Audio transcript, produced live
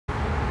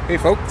Hey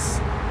folks,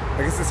 I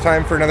guess it's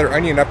time for another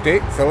onion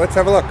update, so let's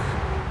have a look.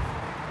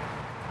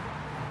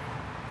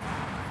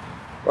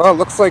 Well, it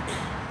looks like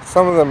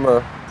some of them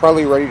are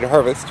probably ready to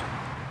harvest.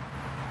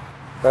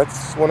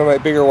 That's one of my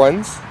bigger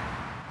ones.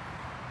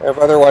 I have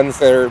other ones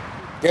that are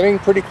getting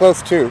pretty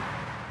close too.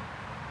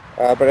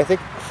 But I think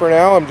for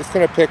now I'm just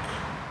going to pick,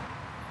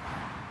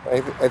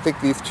 I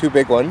think these two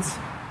big ones.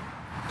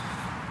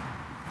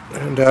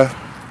 And yeah,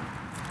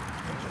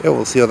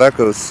 we'll see how that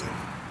goes.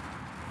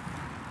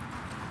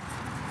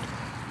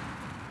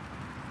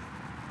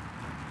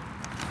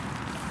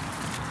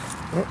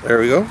 Oh, there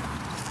we go. I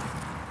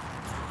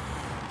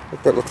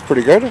think that looks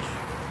pretty good.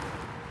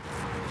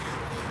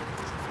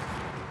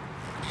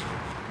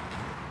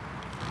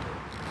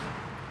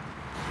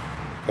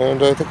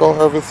 And I think I'll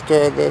harvest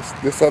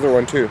this other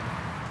one too.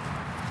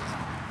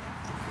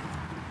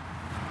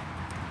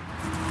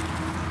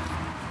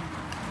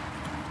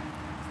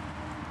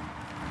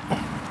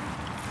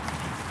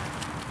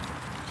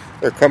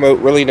 They come out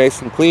really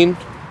nice and clean.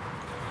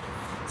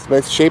 It's a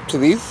nice shape to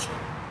these.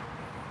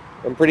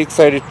 I'm pretty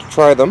excited to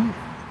try them.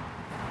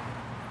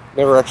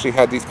 Never actually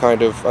had these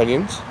kind of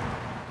onions.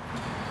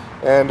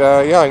 And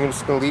yeah, I'm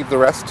just going to leave the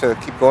rest to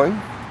keep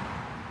going.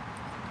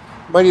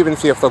 Might even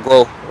see if they'll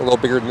grow a little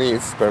bigger than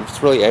these, but I'm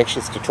just really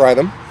anxious to try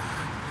them.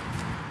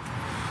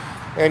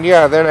 And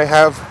yeah, then I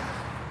have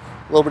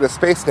a little bit of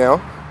space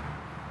now,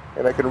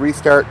 and I can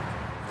restart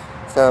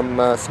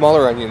some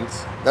smaller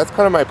onions. That's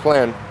kind of my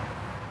plan.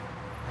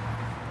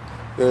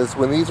 Is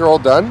when these are all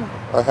done,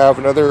 I have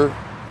another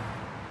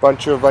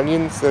bunch of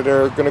onions that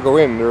are going to go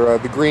in. They're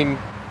the green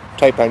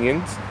type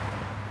onions.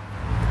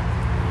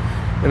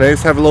 And I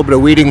just have a little bit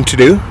of weeding to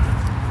do.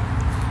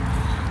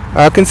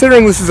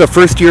 Considering this is a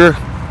first year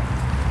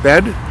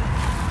bed,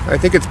 I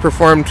think it's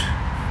performed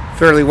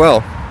fairly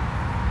well.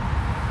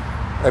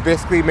 I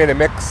basically made a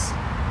mix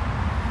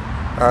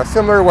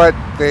similar to what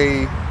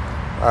they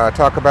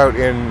talk about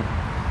in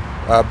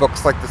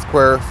books like The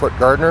Square Foot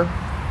Gardener.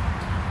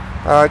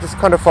 I just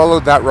kind of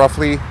followed that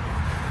roughly.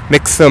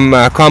 Mixed some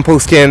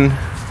compost in.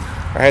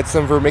 I had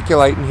some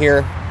vermiculite in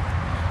here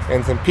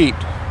and some peat.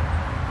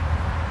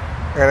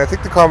 And I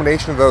think the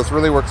combination of those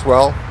really works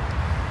well.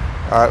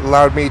 It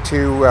allowed me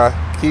to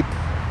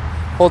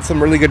hold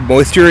some really good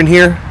moisture in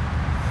here.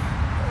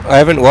 I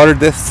haven't watered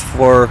this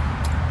for,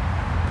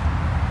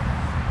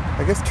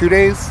 I guess, 2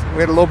 days. We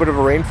had a little bit of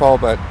a rainfall,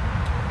 but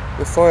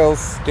the soil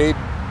stays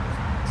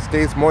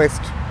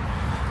moist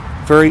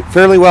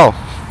fairly well.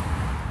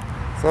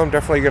 So I'm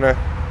definitely gonna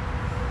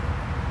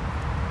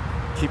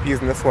keep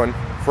using this one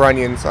for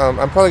onions. I'm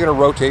probably gonna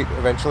rotate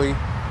eventually,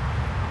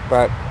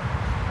 but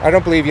I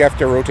don't believe you have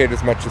to rotate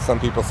as much as some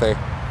people say.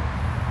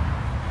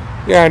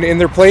 Yeah, and in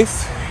their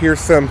place, here's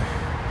some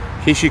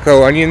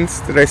Hishiko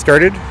onions that I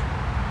started.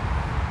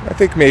 I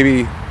think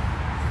maybe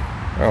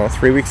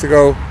 3 weeks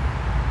ago,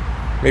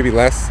 maybe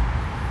less.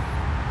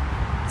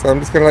 So I'm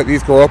just gonna let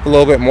these grow up a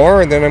little bit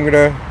more, and then I'm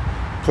gonna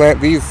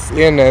plant these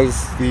in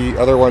as the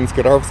other ones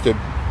get harvested.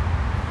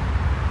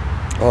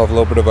 I'll have a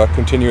little bit of a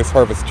continuous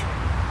harvest.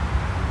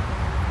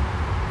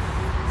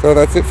 So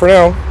that's it for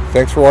now.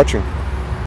 Thanks for watching.